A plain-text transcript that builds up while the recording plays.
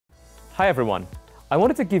Hi everyone. I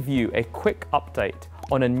wanted to give you a quick update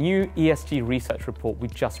on a new ESG research report we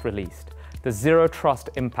just released, the Zero Trust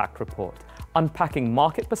Impact Report, unpacking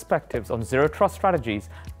market perspectives on zero trust strategies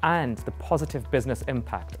and the positive business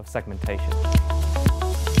impact of segmentation.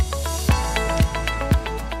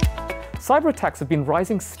 Cyber attacks have been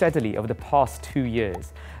rising steadily over the past 2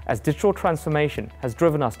 years as digital transformation has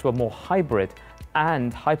driven us to a more hybrid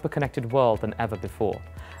and hyper-connected world than ever before.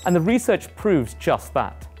 And the research proves just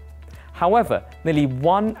that. However, nearly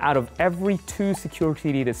 1 out of every 2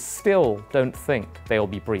 security leaders still don't think they'll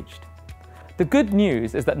be breached. The good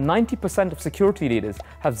news is that 90% of security leaders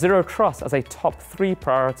have zero trust as a top 3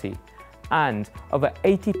 priority, and over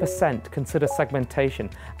 80% consider segmentation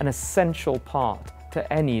an essential part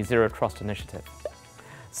to any zero trust initiative.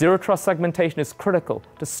 Zero trust segmentation is critical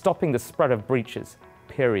to stopping the spread of breaches,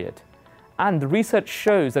 period. And the research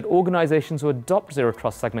shows that organizations who adopt zero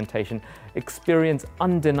trust segmentation experience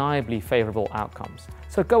undeniably favorable outcomes.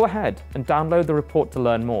 So go ahead and download the report to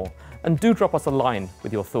learn more, and do drop us a line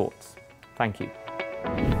with your thoughts. Thank you.